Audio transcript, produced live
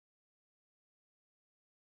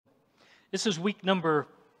This is week number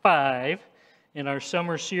 5 in our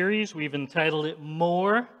summer series. We've entitled it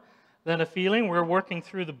More Than a Feeling. We're working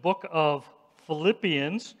through the book of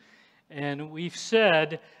Philippians, and we've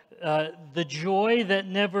said the joy that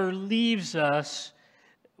never leaves us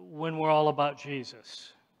when we're all about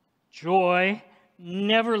Jesus. Joy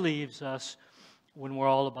never leaves us when we're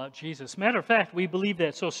all about Jesus. Matter of fact, we believe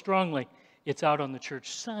that so strongly, it's out on the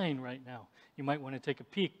church sign right now. You might want to take a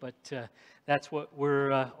peek, but that's what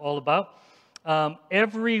we're all about.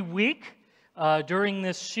 Every week during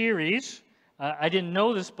this series, I didn't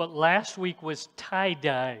know this, but last week was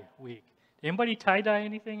tie-dye week. Anybody tie-dye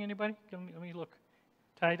anything? Anybody? Let me look.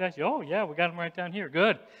 Tie-dye? Oh, yeah, we got them right down here.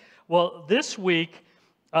 Good. Well, this week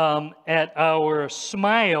at our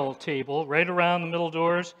smile table, right around the middle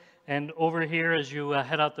doors and over here as you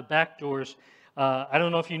head out the back doors, I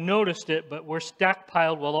don't know if you noticed it, but we're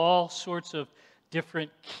stockpiled with all sorts of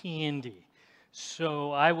different candy.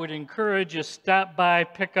 So I would encourage you, stop by,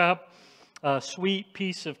 pick up a sweet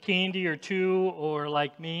piece of candy or two, or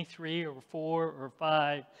like me, 3 or 4 or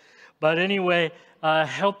 5. But anyway,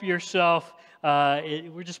 help yourself.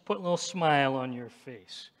 We're just putting a little smile on your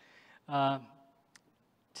face.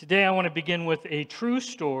 Today I want to begin with a true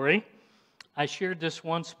story. I shared this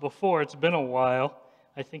once before. It's been a while.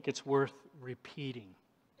 I think it's worth repeating.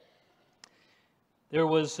 There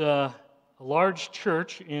was a large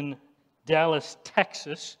church in Dallas,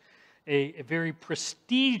 Texas, a very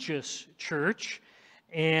prestigious church,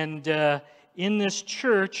 and in this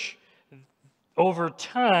church, over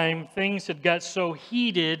time, things had got so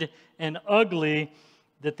heated and ugly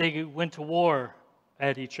that they went to war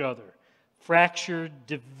at each other. Fractured,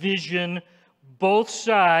 division, both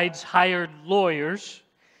sides hired lawyers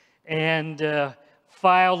and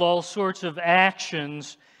filed all sorts of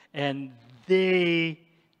actions, and they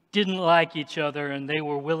didn't like each other, and they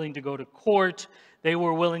were willing to go to court. They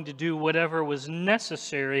were willing to do whatever was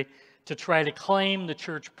necessary to try to claim the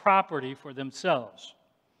church property for themselves.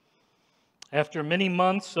 After many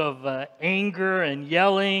months of anger and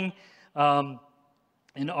yelling, an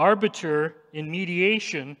arbiter in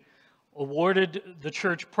mediation awarded the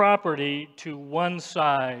church property to one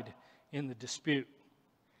side in the dispute.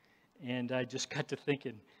 And I just got to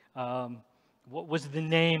thinking, what was the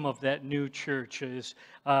name of that new church?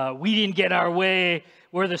 We didn't get our way.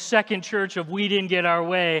 We're the second church of we didn't get our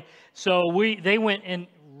way. So they went and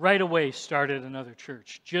right away started another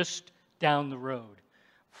church just down the road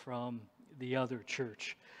from the other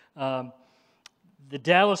church. The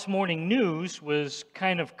Dallas Morning News was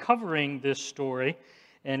kind of covering this story,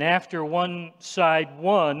 and after one side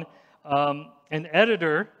won, an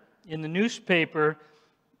editor in the newspaper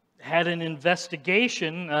had an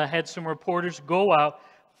investigation, had some reporters go out,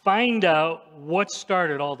 find out what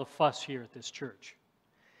started all the fuss here at this church.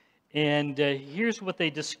 And here's what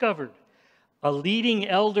they discovered. A leading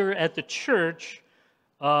elder at the church,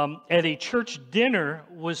 at a church dinner,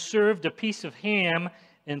 was served a piece of ham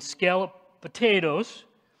and scalloped potatoes.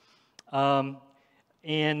 Go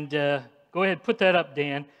ahead, put that up,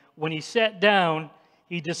 Dan. When he sat down,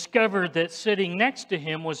 he discovered that sitting next to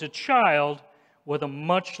him was a child with a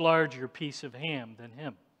much larger piece of ham than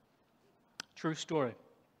him. True story.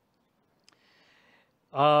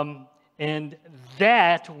 And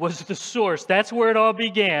that was the source. That's where it all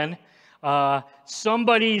began.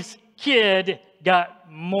 Somebody's kid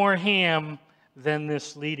got more ham than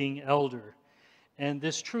this leading elder. And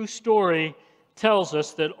this true story tells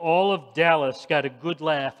us that all of Dallas got a good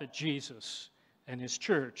laugh at Jesus and his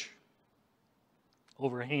church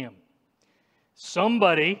over ham.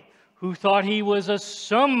 Somebody who thought he was a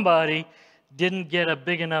somebody didn't get a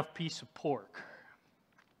big enough piece of pork.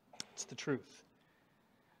 It's the truth.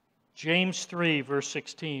 James 3, verse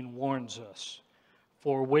 16 warns us,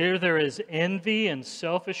 "For where there is envy and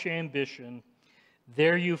selfish ambition,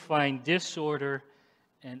 there you find disorder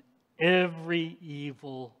and every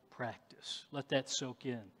evil practice." Let that soak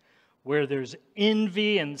in. Where there's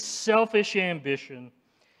envy and selfish ambition,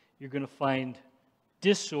 you're going to find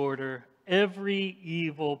disorder, every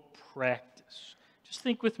evil practice. Just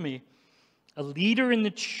think with me. A leader in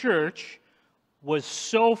the church was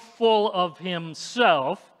so full of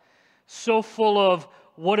himself, so full of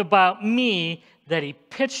what about me, that he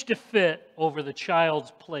pitched a fit over the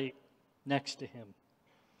child's plate next to him.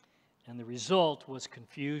 And the result was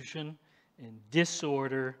confusion and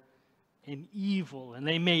disorder and evil. And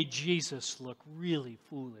they made Jesus look really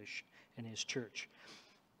foolish in his church.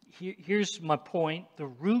 Here's my point. The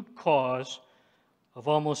root cause of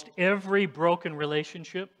almost every broken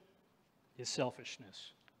relationship is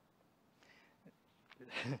selfishness.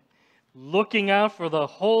 Looking out for the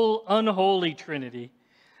whole unholy trinity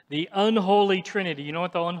The unholy trinity. You know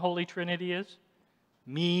what the unholy trinity is?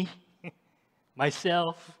 Me,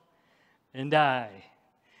 myself, and I.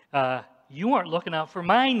 You aren't looking out for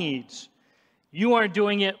my needs. You aren't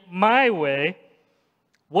doing it my way.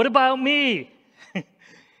 What about me?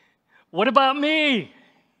 What about me?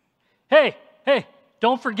 Hey,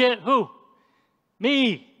 don't forget who?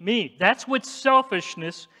 Me. That's what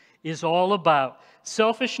selfishness is all about.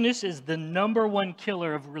 Selfishness is the number one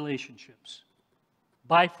killer of relationships,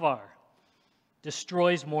 by far.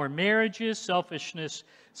 Destroys more marriages. Selfishness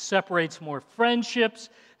separates more friendships.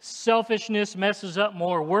 Selfishness messes up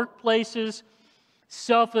more workplaces.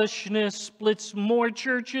 Selfishness splits more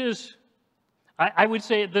churches. I would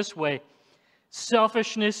say it this way.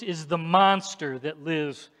 Selfishness is the monster that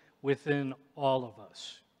lives within all of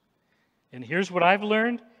us. And here's what I've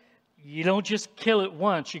learned. You don't just kill it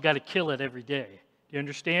once, you got to kill it every day. Do you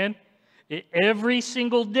understand? Every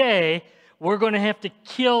single day, we're going to have to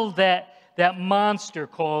kill that monster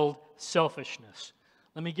called selfishness.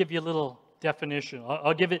 Let me give you a little definition.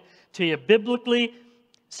 I'll give it to you. Biblically,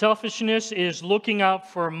 selfishness is looking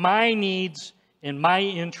out for my needs and my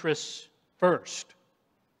interests first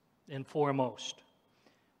and foremost.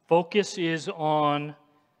 Focus is on,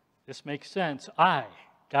 this makes sense, I.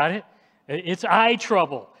 Got it? It's I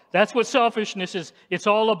trouble. That's what selfishness is. It's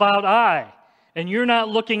all about I. And you're not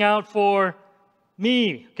looking out for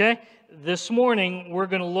me, okay? This morning, we're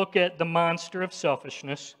going to look at the monster of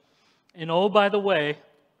selfishness. And oh, by the way,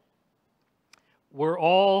 we're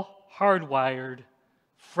all hardwired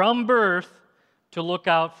from birth to look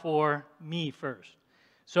out for me first.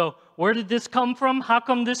 So where did this come from? How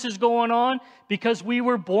come this is going on? Because we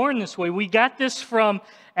were born this way. We got this from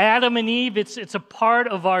Adam and Eve. It's a part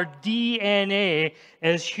of our DNA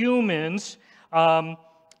as humans. And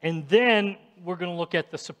then we're going to look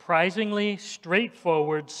at the surprisingly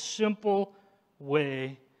straightforward, simple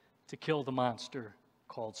way to kill the monster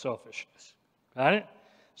called selfishness. Got it?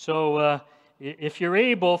 So if you're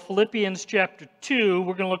able, Philippians chapter 2,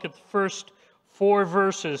 we're going to look at the first 4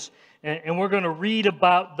 verses. And we're going to read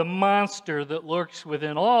about the monster that lurks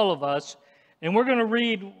within all of us. And we're going to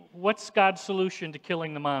read what's God's solution to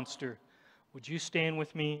killing the monster. Would you stand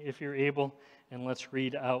with me if you're able? And let's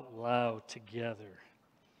read out loud together.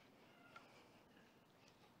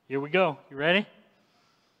 Here we go. You ready?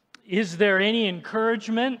 Is there any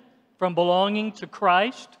encouragement from belonging to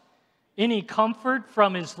Christ? Any comfort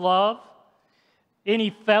from His love? Any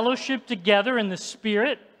fellowship together in the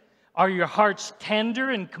Spirit? Are your hearts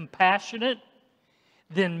tender and compassionate?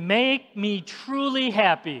 Then make me truly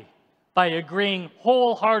happy by agreeing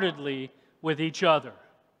wholeheartedly with each other,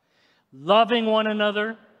 loving one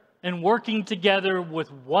another, and working together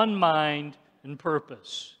with one mind and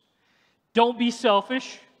purpose. Don't be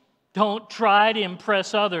selfish. Don't try to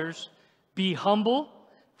impress others. Be humble,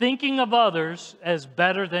 thinking of others as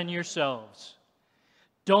better than yourselves.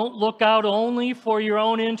 Don't look out only for your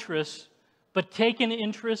own interests, but take an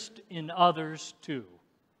interest in others too.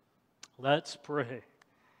 Let's pray.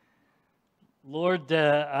 Lord,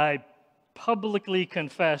 I publicly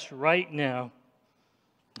confess right now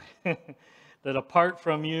that apart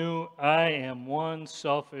from you, I am one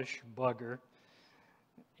selfish bugger,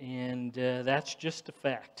 and that's just a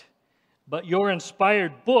fact. But your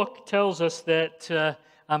inspired book tells us that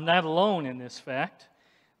I'm not alone in this fact.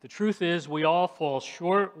 The truth is, we all fall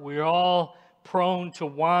short. We're all prone to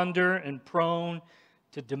wander and prone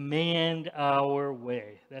to demand our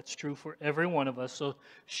way. That's true for every one of us. So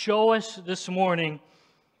show us this morning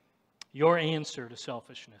your answer to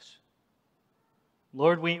selfishness.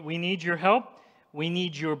 Lord, we need your help. We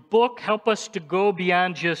need your book. Help us to go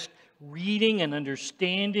beyond just reading and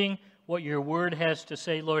understanding what your word has to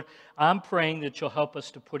say. Lord, I'm praying that you'll help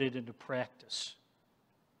us to put it into practice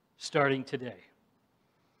starting today.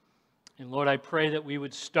 And Lord, I pray that we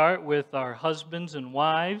would start with our husbands and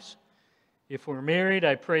wives. If we're married,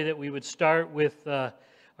 I pray that we would start with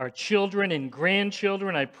our children and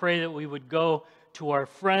grandchildren. I pray that we would go to our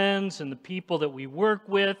friends and the people that we work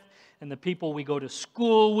with and the people we go to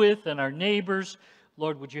school with and our neighbors.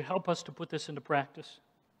 Lord, would you help us to put this into practice?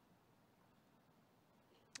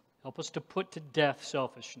 Help us to put to death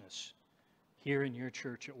selfishness here in your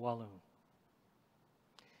church at Walloon.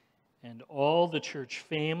 And all the church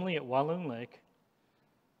family at Walloon Lake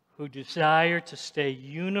who desire to stay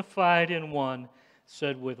unified in one,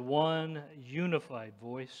 said with one unified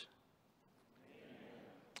voice, Amen.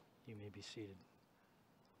 You may be seated.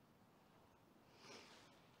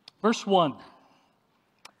 Verse 1.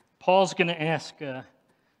 Paul's going to ask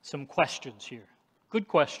some questions here. Good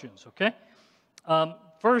questions, okay?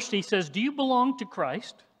 First, he says, do you belong to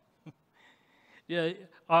Christ? Yeah,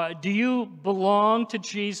 do you belong to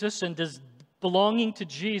Jesus, and does belonging to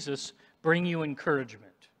Jesus bring you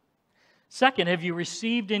encouragement? Second, have you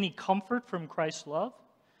received any comfort from Christ's love?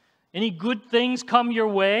 Any good things come your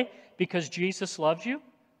way because Jesus loves you?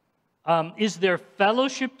 Is there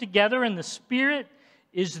fellowship together in the Spirit?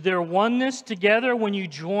 Is there oneness together when you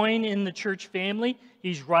join in the church family?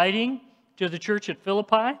 He's writing to the church at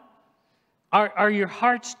Philippi. Are your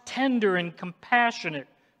hearts tender and compassionate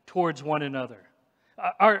towards one another?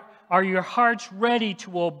 Are your hearts ready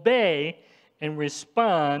to obey and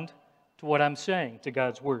respond to what I'm saying, to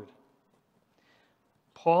God's Word?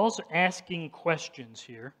 Paul's asking questions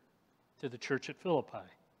here to the church at Philippi,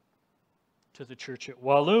 to the church at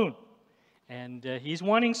Walloon. And he's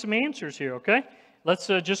wanting some answers here, okay? Let's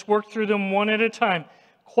just work through them one at a time.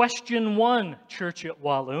 Question 1, church at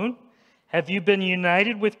Walloon. Have you been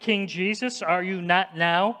united with King Jesus? Are you not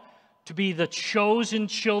now to be the chosen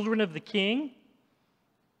children of the King?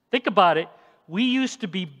 Think about it. We used to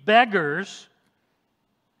be beggars.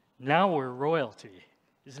 Now we're royalty.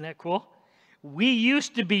 Isn't that cool? We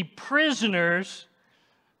used to be prisoners.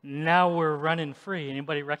 Now we're running free.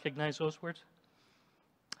 Anybody recognize those words?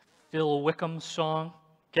 Phil Wickham's song,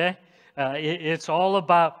 okay? It's all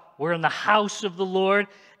about we're in the house of the Lord,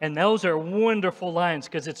 and those are wonderful lines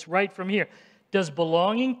because it's right from here. Does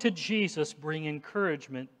belonging to Jesus bring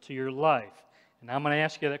encouragement to your life? And I'm going to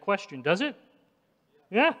ask you that question. Does it?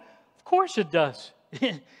 Yeah, of course it does.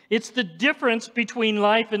 It's the difference between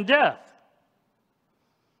life and death.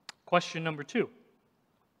 Question number 2.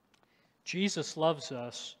 Jesus loves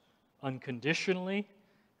us unconditionally,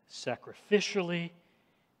 sacrificially,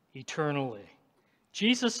 eternally.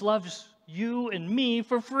 Jesus loves you and me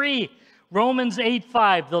for free. Romans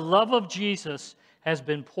 8:5, the love of Jesus has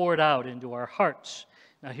been poured out into our hearts.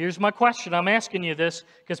 Now here's my question. I'm asking you this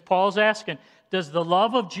because Paul's asking, does the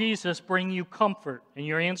love of Jesus bring you comfort? And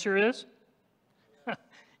your answer is?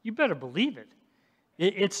 You better believe it.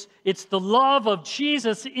 It's the love of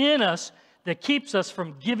Jesus in us that keeps us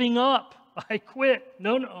from giving up. I quit.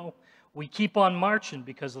 No. We keep on marching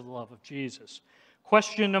because of the love of Jesus.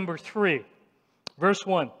 Question number 3, verse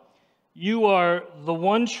 1. You are the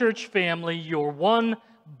one church family, you're one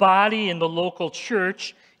body in the local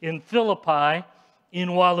church in Philippi,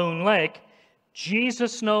 in Walloon Lake.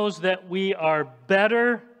 Jesus knows that we are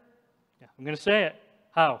better. I'm going to say it.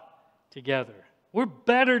 How? Together. We're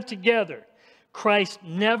better together. Christ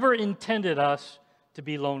never intended us to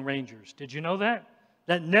be lone rangers. Did you know that?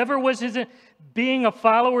 That never was his. Being a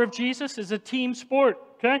follower of Jesus is a team sport.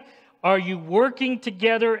 Okay? Are you working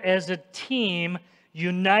together as a team,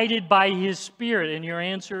 united by His Spirit? And your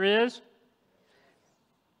answer is?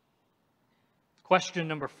 Question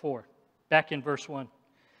number 4, back in verse 1.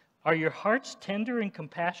 Are your hearts tender and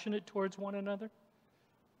compassionate towards one another?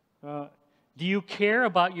 Do you care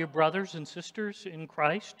about your brothers and sisters in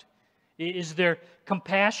Christ? Is there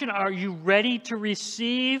compassion? Are you ready to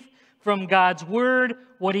receive from God's Word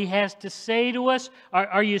what He has to say to us?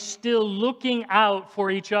 Are you still looking out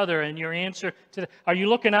for each other? And your answer to are you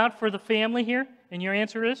looking out for the family here? And your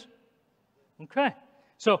answer is? Okay.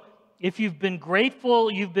 So if you've been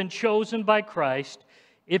grateful, you've been chosen by Christ,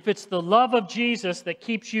 if it's the love of Jesus that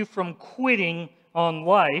keeps you from quitting on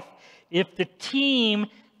life, if the team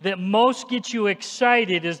that most gets you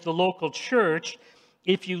excited is the local church,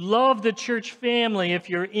 if you love the church family, if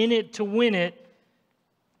you're in it to win it,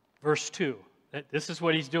 verse 2. This is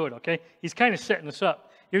what he's doing, okay? He's kind of setting us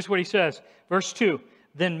up. Here's what he says. Verse 2,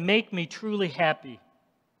 then make me truly happy.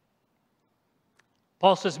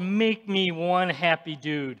 Paul says, make me one happy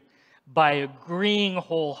dude by agreeing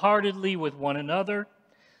wholeheartedly with one another,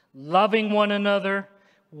 loving one another,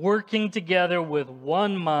 working together with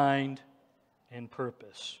one mind and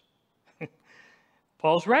purpose.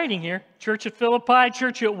 Paul's writing here, church at Philippi,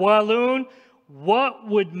 church at Walloon, what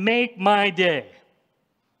would make my day?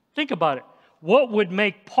 Think about it. What would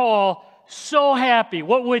make Paul so happy?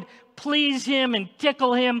 What would please him and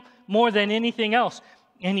tickle him more than anything else?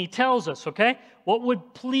 And he tells us, okay, what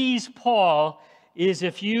would please Paul is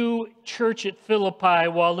if you, church at Philippi,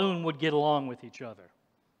 Walloon, would get along with each other.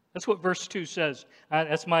 That's what verse 2 says.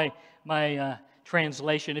 That's my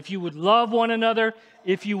translation. If you would love one another,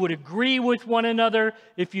 if you would agree with one another,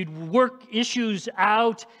 if you'd work issues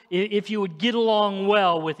out, if you would get along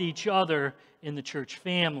well with each other in the church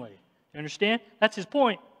family. You understand? That's his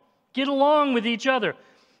point. Get along with each other.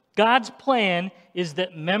 God's plan is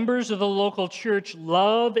that members of the local church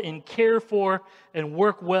love and care for and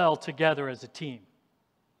work well together as a team.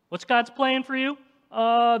 What's God's plan for you?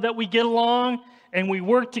 That we get along and we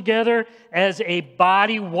work together as a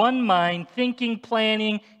body, one mind, thinking,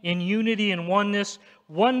 planning, in unity and oneness,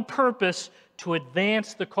 one purpose to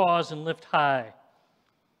advance the cause and lift high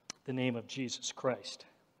the name of Jesus Christ.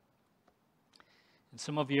 And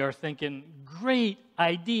some of you are thinking, great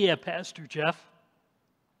idea, Pastor Jeff.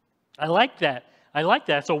 I like that.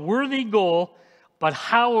 It's a worthy goal, but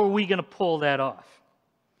how are we going to pull that off?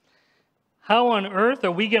 How on earth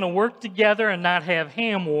are we going to work together and not have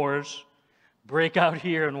ham wars break out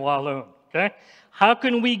here in Walloon? Okay? How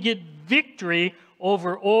can we get victory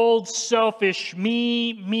over old selfish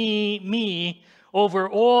me, over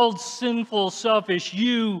old sinful selfish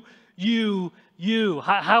you?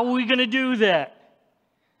 How are we going to do that?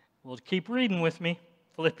 Well, keep reading with me.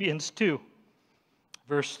 Philippians 2,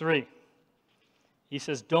 verse 3. He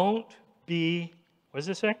says, don't be, what does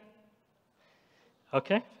it say?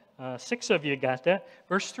 Okay, 6 of you got that.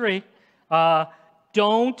 Verse 3,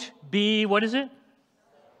 don't be, what is it?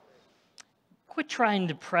 Quit trying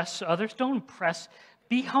to impress others. Don't impress.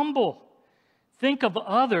 Be humble. Think of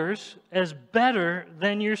others as better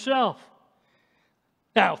than yourself.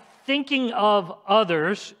 Now, thinking of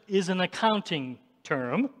others is an accounting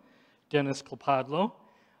term, Dennis Clapadlo.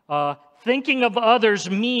 Thinking of others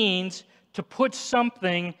means to put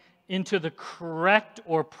something into the correct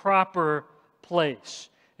or proper place.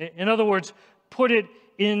 In other words, put it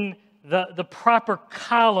in the proper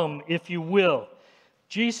column, if you will.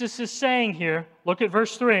 Jesus is saying here, look at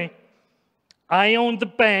verse 3, I own the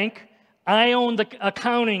bank, I own the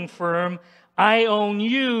accounting firm, I own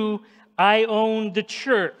you, I own the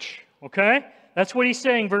church. Okay? That's what he's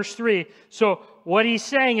saying, verse 3. So what he's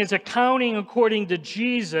saying is accounting according to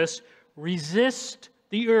Jesus, resist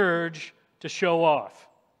the urge to show off.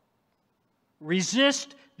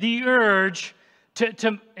 Resist the urge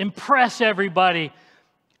to impress everybody.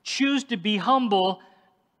 Choose to be humble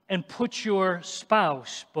and put your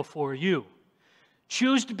spouse before you.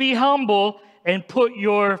 Choose to be humble and put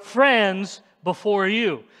your friends before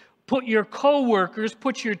you. Put your co-workers,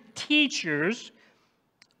 put your teachers'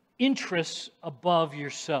 interests above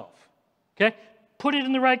yourself. Okay? Put it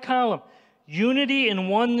in the right column. Unity and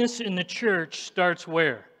oneness in the church starts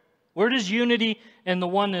where? Where does unity and the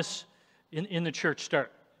oneness in the church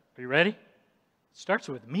start? Are you ready? It starts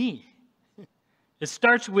with me. It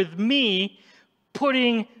starts with me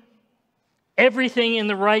putting everything in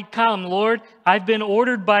the right column. Lord, I've been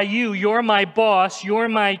ordered by you. You're my boss. You're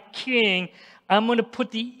my king. I'm going to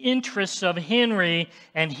put the interests of Henry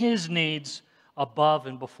and his needs above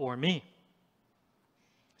and before me.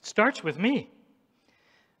 It starts with me.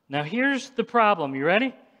 Now, here's the problem. You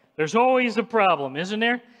ready? There's always a problem, isn't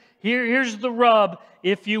there? Here's the rub,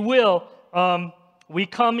 if you will. We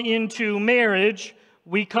come into marriage,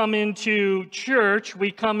 we come into church,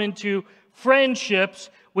 we come into friendships,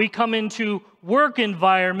 we come into work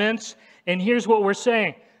environments, and here's what we're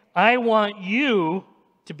saying. I want you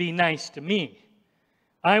to be nice to me.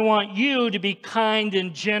 I want you to be kind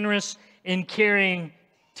and generous and caring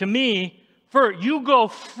to me. You go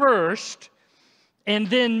first, and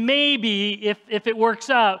then maybe, if it works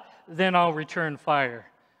out, then I'll return fire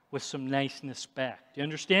with some niceness back. Do you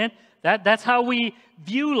understand? That's how we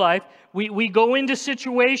view life. We go into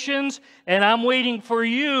situations, and I'm waiting for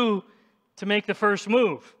you to make the first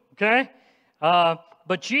move, okay?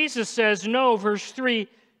 But Jesus says, no, verse 3,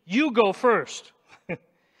 you go first.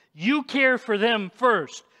 You care for them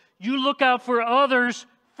first. You look out for others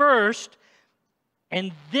first,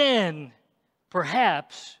 and then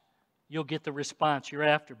perhaps you'll get the response you're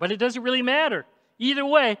after. But it doesn't really matter. Either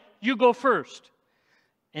way, you go first.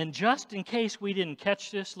 And just in case we didn't catch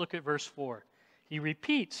this, look at verse 4. He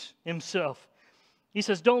repeats himself. He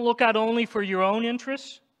says, don't look out only for your own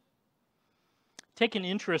interests. Take an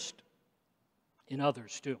interest in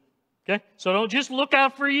others too. Okay? So don't just look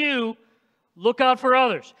out for you, look out for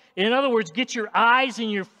others. In other words, get your eyes and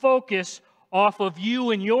your focus off of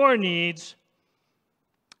you and your needs,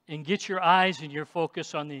 and get your eyes and your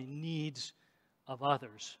focus on the needs of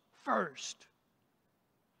others first.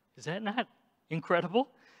 Is that not incredible?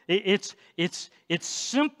 It's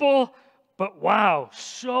simple, but wow,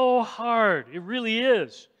 so hard. It really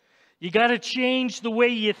is. You got to change the way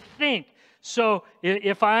you think. So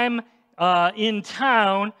if I'm in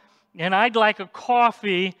town and I'd like a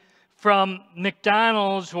coffee from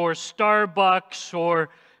McDonald's or Starbucks or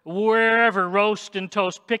wherever, Roast and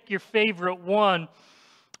Toast, pick your favorite one,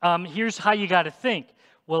 here's how you got to think.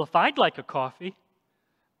 Well, if I'd like a coffee,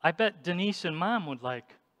 I bet Denise and Mom would like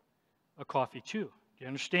a coffee too. Do you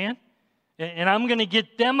understand? And I'm going to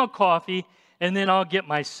get them a coffee, and then I'll get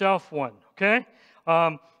myself one, okay?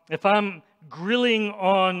 If I'm grilling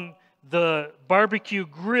on the barbecue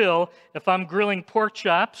grill, if I'm grilling pork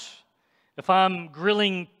chops, if I'm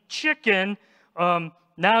grilling chicken,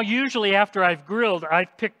 now usually after I've grilled,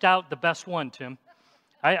 I've picked out the best one, Tim.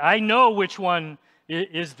 I know which one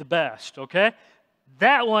is the best, okay?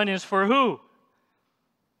 That one is for who?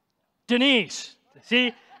 Denise.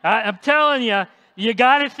 See, I'm telling you, you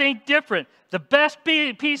got to think different. The best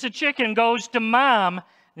piece of chicken goes to Mom,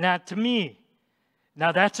 not to me.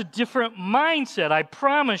 Now, that's a different mindset, I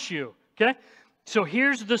promise you, okay? So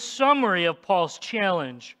here's the summary of Paul's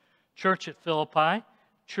challenge. Church at Philippi,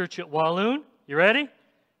 church at Walloon. You ready?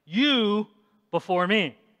 You before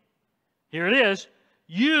me. Here it is.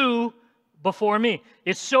 You before me.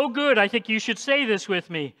 It's so good, I think you should say this with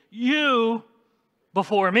me. You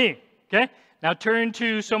before me. Okay? Now turn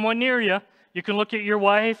to someone near you. You can look at your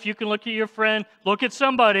wife. You can look at your friend. Look at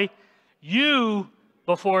somebody. You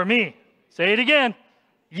before me. Say it again.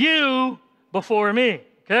 You before me.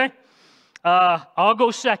 Okay? I'll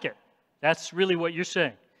go second. That's really what you're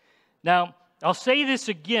saying. Now, I'll say this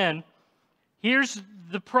again. Here's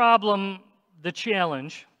the problem, the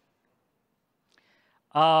challenge.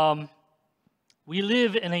 We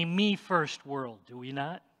live in a me-first world, do we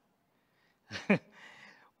not?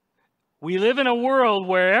 We live in a world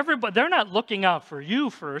where everybody, they're not looking out for you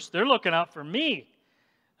first, they're looking out for me.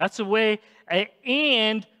 That's the way,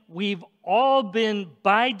 and we've all been,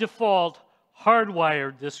 by default,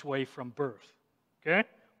 hardwired this way from birth. Okay?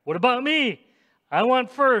 What about me? I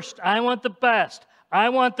want first. I want the best. I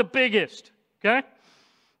want the biggest. Okay?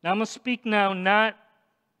 Now I'm going to speak now not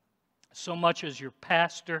so much as your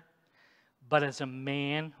pastor, but as a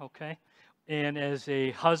man, okay? And as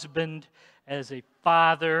a husband, as a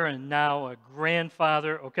father, and now a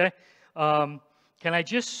grandfather, okay? Can I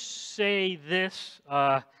just say this?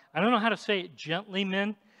 I don't know how to say it gently,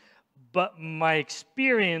 men, but my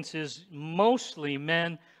experience is mostly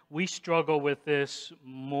men, we struggle with this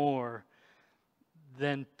more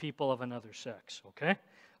than people of another sex, okay?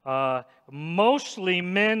 Mostly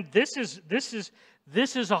men, this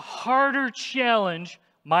is a harder challenge,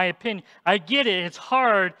 my opinion. I get it, it's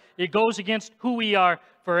hard, it goes against who we are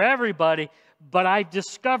for everybody, but I've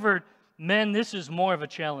discovered, men, this is more of a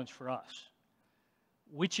challenge for us.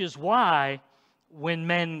 Which is why when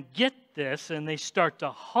men get this and they start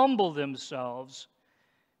to humble themselves,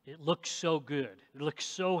 it looks so good. It looks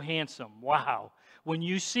so handsome. Wow. When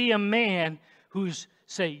you see a man who's,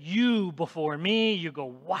 say, you before me, you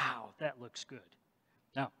go, wow, that looks good.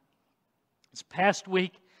 Now, this past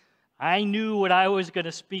week, I knew what I was going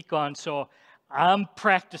to speak on, so I'm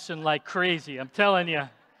practicing like crazy. I'm telling you.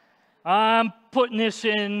 I'm putting this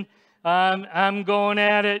in. I'm going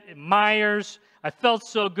at it. Myers, I felt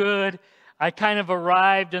so good. I kind of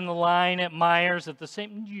arrived in the line at Myers at the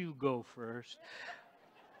same, you go first.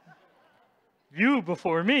 You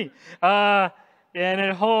before me. And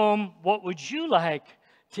at home, what would you like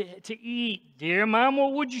to eat? Dear Mom,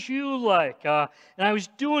 what would you like? And I was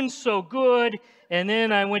doing so good, and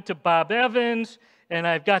then I went to Bob Evans, and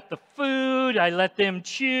I've got the food. I let them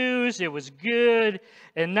choose. It was good.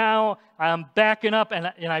 And now I'm backing up, and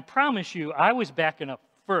I promise you, I was backing up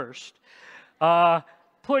first.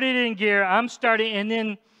 Put it in gear. I'm starting, and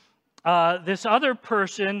then this other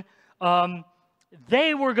person,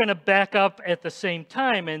 they were going to back up at the same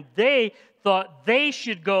time, and they thought they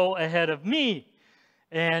should go ahead of me.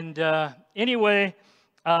 And anyway,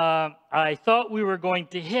 I thought we were going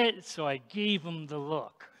to hit, so I gave them the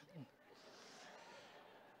look.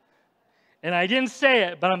 And I didn't say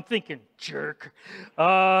it, but I'm thinking, jerk.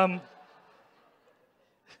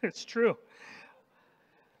 It's true.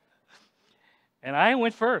 And I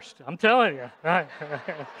went first, I'm telling you.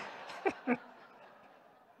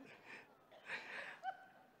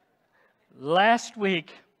 Last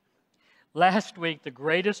week, the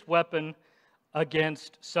greatest weapon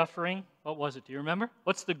against suffering, what was it? Do you remember?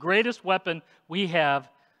 What's the greatest weapon we have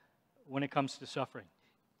when it comes to suffering?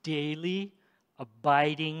 Daily,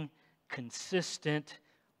 abiding, consistent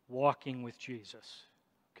walking with Jesus.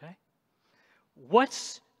 Okay?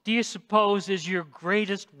 Do you suppose is your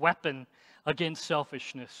greatest weapon against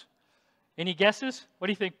selfishness? Any guesses? What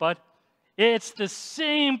do you think, bud? It's the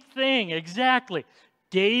same thing, exactly.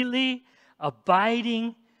 Daily,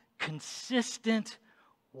 abiding, consistent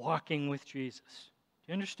walking with Jesus. Do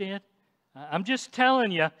you understand? I'm just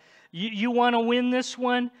telling you, you want to win this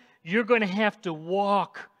one, you're going to have to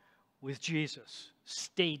walk with Jesus.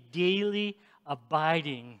 Stay daily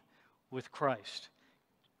abiding with Christ,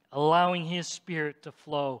 allowing His Spirit to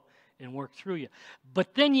flow and work through you.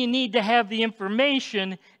 But then you need to have the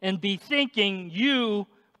information and be thinking you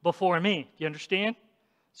before me. Do you understand?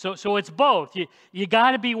 So it's both. You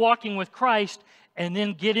got to be walking with Christ and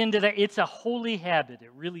then get into that. It's a holy habit.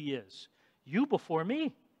 It really is. You before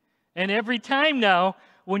me. And every time now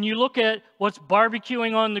when you look at what's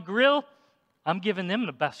barbecuing on the grill, I'm giving them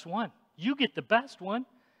the best one. You get the best one.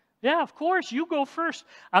 Yeah, of course, you go first.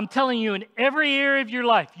 I'm telling you, in every area of your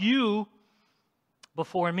life, you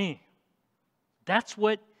before me. That's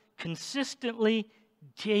what consistently,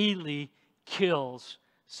 daily kills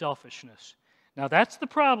selfishness. Now, that's the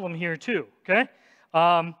problem here too, okay?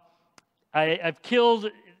 I've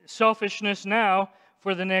killed selfishness now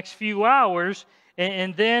for the next few hours,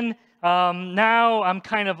 and then now I'm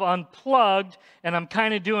kind of unplugged, and I'm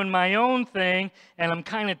kind of doing my own thing, and I'm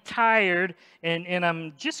kind of tired, and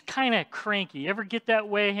I'm just kind of cranky. Ever get that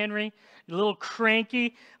way, Henry? A little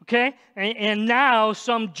cranky, okay? And now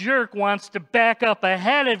some jerk wants to back up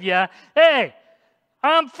ahead of you. Hey,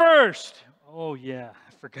 I'm first. Oh, yeah,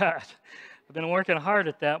 I forgot. I've been working hard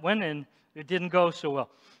at that one, and it didn't go so well.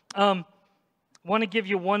 I want to give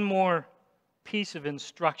you one more piece of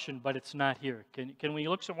instruction, but it's not here. Can we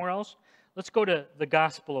look somewhere else? Let's go to the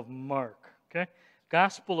Gospel of Mark, okay?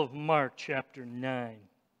 Gospel of Mark, chapter 9.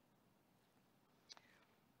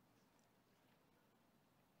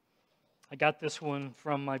 I got this one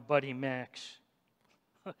from my buddy Max,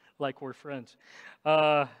 like we're friends.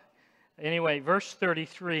 Anyway, verse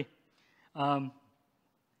 33.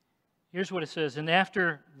 Here's what it says. And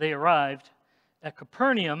after they arrived at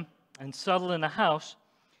Capernaum and settled in a house,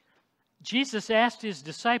 Jesus asked his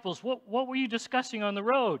disciples, what were you discussing on the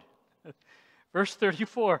road? Verse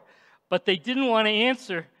 34. But they didn't want to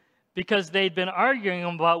answer because they'd been arguing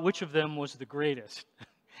about which of them was the greatest.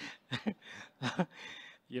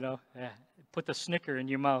 Put the snicker in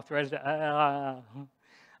your mouth, right?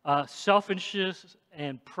 Selfishness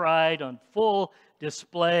and pride on full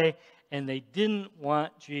display, and they didn't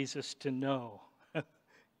want Jesus to know.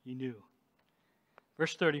 He knew.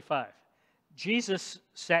 Verse 35. Jesus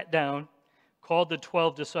sat down, called the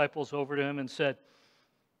 12 disciples over to him, and said,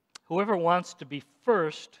 whoever wants to be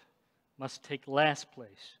first must take last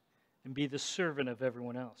place and be the servant of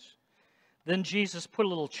everyone else. Then Jesus put a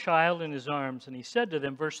little child in his arms, and he said to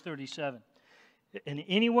them, verse 37, and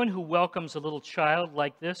anyone who welcomes a little child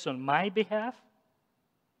like this on my behalf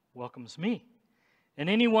welcomes me. And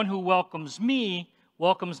anyone who welcomes me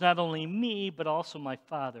welcomes not only me, but also my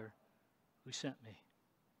Father who sent me.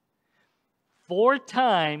 4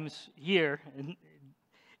 times here,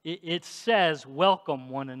 it says, welcome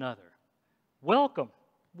one another. Welcome.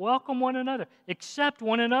 Welcome one another. Accept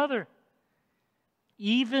one another.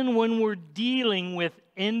 Even when we're dealing with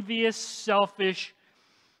envious, selfish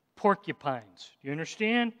porcupines. Do you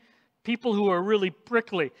understand? People who are really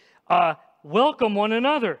prickly. Welcome one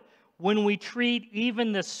another. When we treat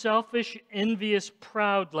even the selfish, envious,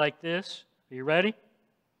 proud like this, are you ready?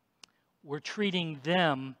 We're treating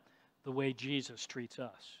them the way Jesus treats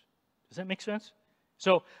us. Does that make sense?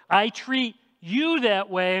 So I treat you that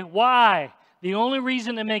way. Why? The only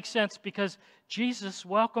reason it makes sense because Jesus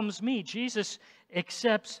welcomes me. Jesus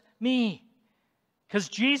accepts me. Because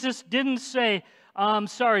Jesus didn't say, I'm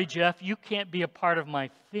sorry, Jeff, you can't be a part of my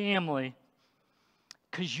family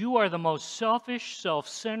because you are the most selfish,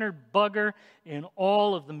 self-centered bugger in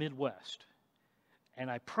all of the Midwest. And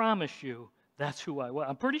I promise you, that's who I was.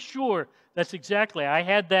 I'm pretty sure that's exactly, I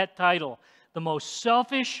had that title, the most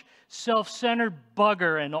selfish, self-centered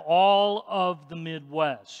bugger in all of the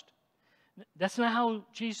Midwest. That's not how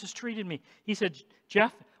Jesus treated me. He said,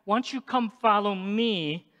 Jeff, why don't you come follow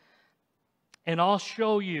me, and I'll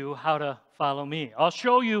show you how to follow me. I'll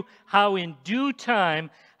show you how in due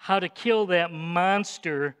time, how to kill that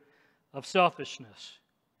monster of selfishness.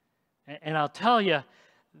 And I'll tell you,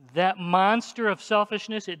 that monster of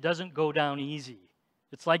selfishness, it doesn't go down easy.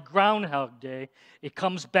 It's like Groundhog Day. It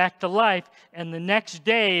comes back to life, and the next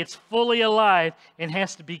day it's fully alive and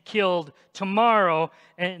has to be killed tomorrow.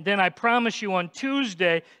 And then I promise you on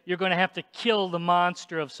Tuesday, you're going to have to kill the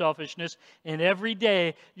monster of selfishness. And every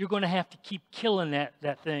day, you're going to have to keep killing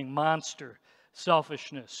that thing, monster,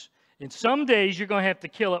 selfishness. And some days, you're going to have to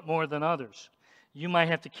kill it more than others. You might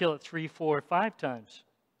have to kill it 3, 4, 5 times.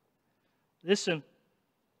 Listen,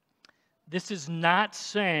 this is not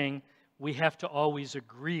saying we have to always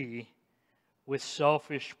agree with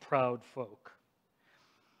selfish, proud folk.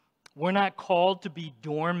 We're not called to be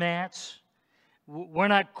doormats. We're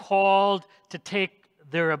not called to take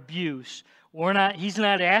their abuse. He's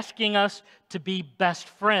not asking us to be best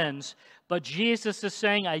friends, but Jesus is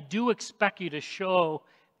saying, I do expect you to show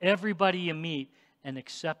everybody you meet an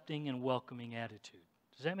accepting and welcoming attitude.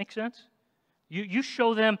 Does that make sense? You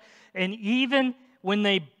show them, and even when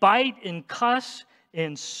they bite and cuss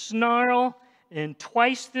and snarl, and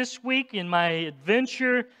twice this week in my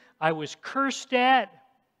adventure, I was cursed at.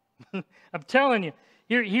 I'm telling you,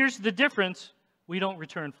 here's the difference. We don't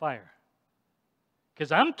return fire.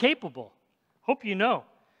 because I'm capable. Hope you know.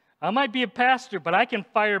 I might be a pastor, but I can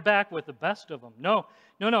fire back with the best of them. No.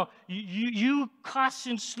 You cuss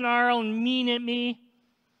and snarl and mean at me.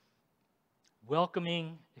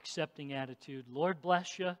 Welcoming, accepting attitude. Lord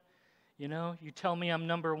bless you. You know, you tell me I'm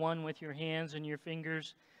number one with your hands and your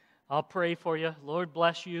fingers. I'll pray for you. Lord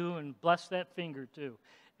bless you and bless that finger too.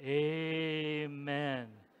 Amen.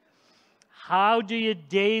 How do you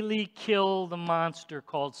daily kill the monster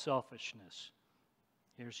called selfishness?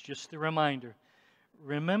 Here's just the reminder.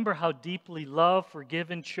 Remember how deeply loved,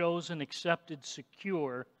 forgiven, chosen, accepted,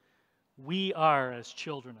 secure we are as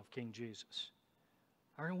children of King Jesus.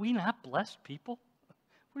 Are we not blessed people?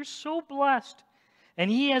 We're so blessed.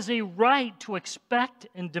 And He has a right to expect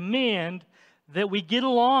and demand that we get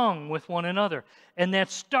along with one another. And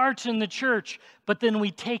that starts in the church, but then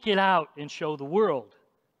we take it out and show the world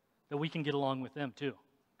that we can get along with them too.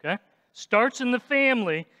 Okay? Starts in the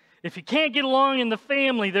family. If you can't get along in the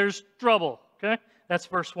family, there's trouble. Okay? That's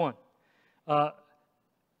verse 1.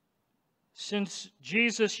 Since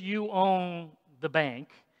Jesus, you own the bank,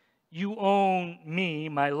 you own me,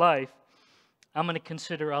 my life, I'm going to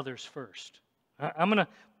consider others first. I'm going to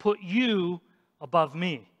put you above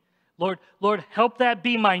me. Lord, help that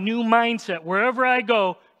be my new mindset. Wherever I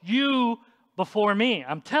go, you before me.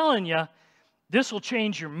 I'm telling you, this will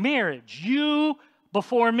change your marriage. You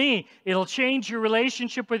before me. It'll change your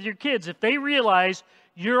relationship with your kids. If they realize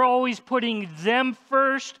you're always putting them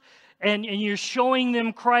first and you're showing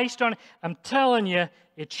them Christ on, I'm telling you,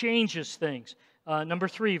 it changes things. Number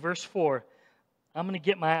 3, verse 4. I'm going to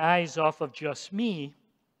get my eyes off of just me.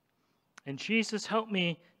 And Jesus, help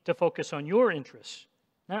me to focus on your interests,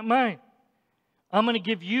 not mine. I'm going to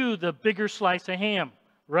give you the bigger slice of ham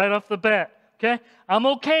right off the bat. Okay? I'm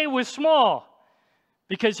okay with small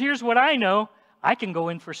because here's what I know. I can go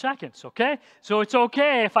in for seconds, okay? So it's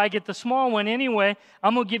okay if I get the small one anyway.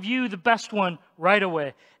 I'm going to give you the best one right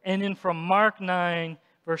away. And then from Mark 9,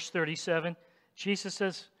 verse 37, Jesus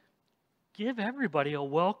says, give everybody a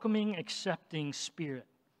welcoming, accepting spirit.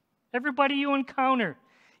 Everybody you encounter,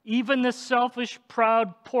 even the selfish,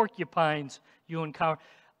 proud porcupines you encounter.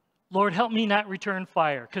 Lord, help me not return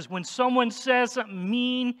fire. Because when someone says something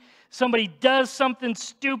mean, somebody does something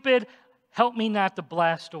stupid, help me not to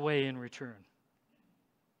blast away in return.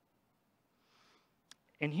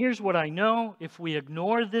 And here's what I know. If we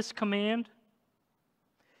ignore this command,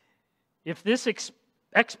 if this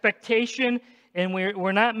expectation and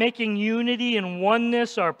we're not making unity and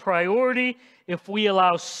oneness our priority, if we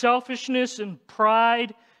allow selfishness and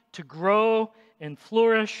pride to grow and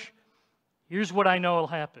flourish, here's what I know will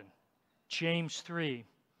happen. James 3,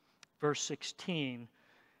 verse 16.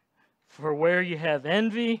 For where you have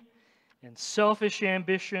envy and selfish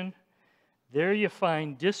ambition, there you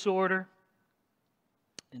find disorder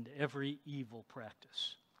and every evil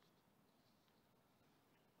practice.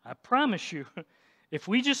 I promise you, if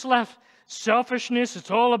we just left selfishness,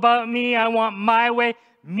 it's all about me, I want my way,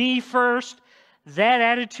 me first, that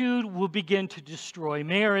attitude will begin to destroy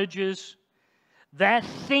marriages. That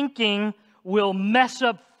thinking will mess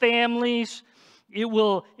up families. It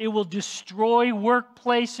will destroy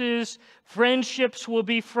workplaces. Friendships will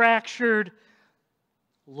be fractured.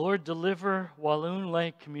 Lord, deliver Walloon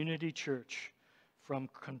Lake Community Church from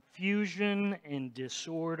confusion and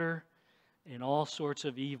disorder and all sorts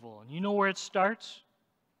of evil. And you know where it starts?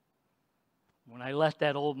 When I let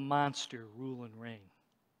that old monster rule and reign.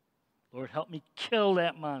 Lord, help me kill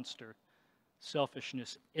that monster,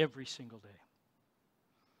 selfishness, every single day.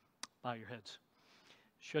 Bow your heads.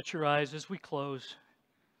 Shut your eyes as we close.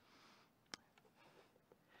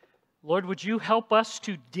 Lord, would you help us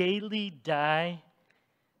to daily die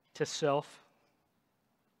to self?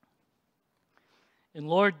 And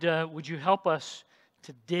Lord, would you help us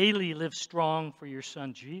to daily live strong for your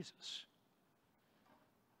Son, Jesus?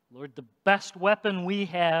 Lord, the best weapon we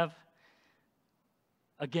have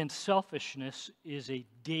against selfishness is a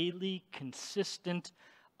daily, consistent,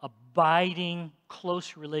 abiding,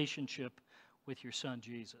 close relationship with your Son,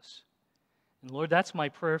 Jesus. And Lord, that's my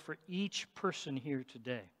prayer for each person here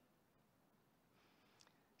today.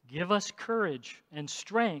 Give us courage and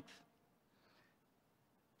strength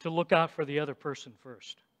to look out for the other person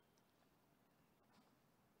first.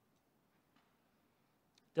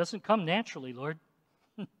 It doesn't come naturally, Lord.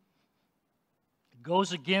 It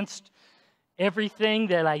goes against everything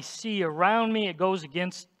that I see around me. It goes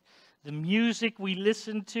against the music we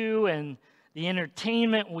listen to and the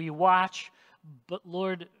entertainment we watch. But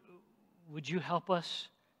Lord, would you help us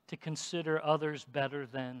to consider others better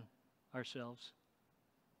than ourselves?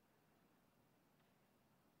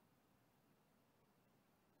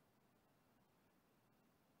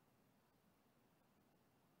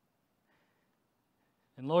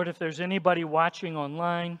 And Lord, if there's anybody watching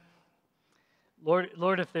online,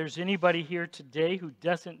 Lord, if there's anybody here today who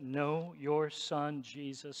doesn't know your Son,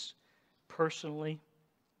 Jesus, personally,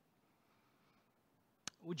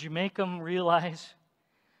 would you make them realize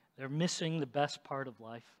they're missing the best part of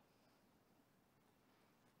life?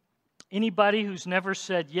 Anybody who's never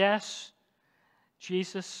said, yes,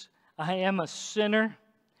 Jesus, I am a sinner,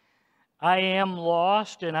 I am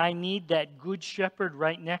lost, and I need that good shepherd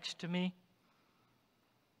right next to me,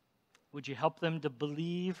 would you help them to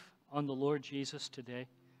believe on the Lord Jesus today?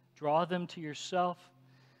 Draw them to yourself.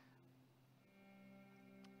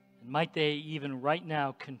 And might they even right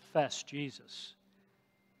now confess, Jesus,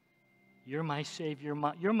 you're my Savior,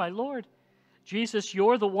 you're my Lord. Jesus,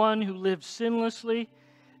 you're the one who lived sinlessly.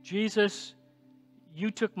 Jesus,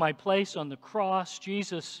 you took my place on the cross.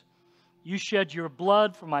 Jesus, you shed your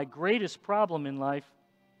blood for my greatest problem in life.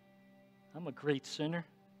 I'm a great sinner.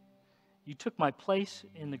 You took my place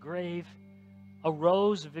in the grave,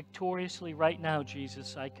 arose victoriously. Right now,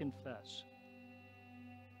 Jesus, I confess,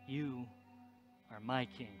 you are my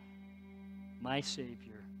King, my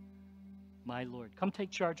Savior, my Lord. Come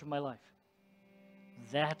take charge of my life.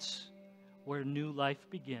 That's where new life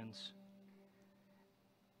begins.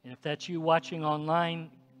 And if that's you watching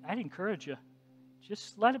online, I'd encourage you,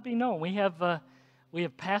 just let it be known. We have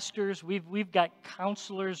pastors, we've got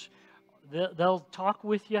counselors. They'll talk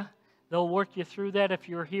with you. They'll work you through that. If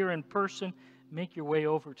you're here in person, make your way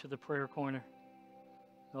over to the prayer corner.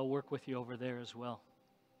 They'll work with you over there as well.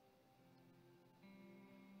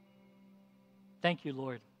 Thank you,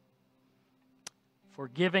 Lord, for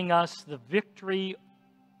giving us the victory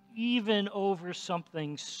even over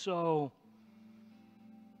something so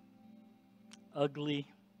ugly,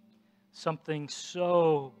 something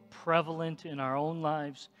so prevalent in our own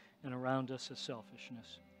lives and around us as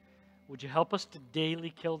selfishness. Would you help us to daily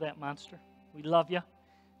kill that monster? We love you.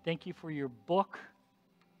 Thank you for your book.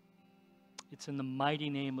 It's in the mighty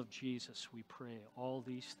name of Jesus we pray all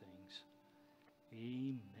these things.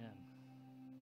 Amen.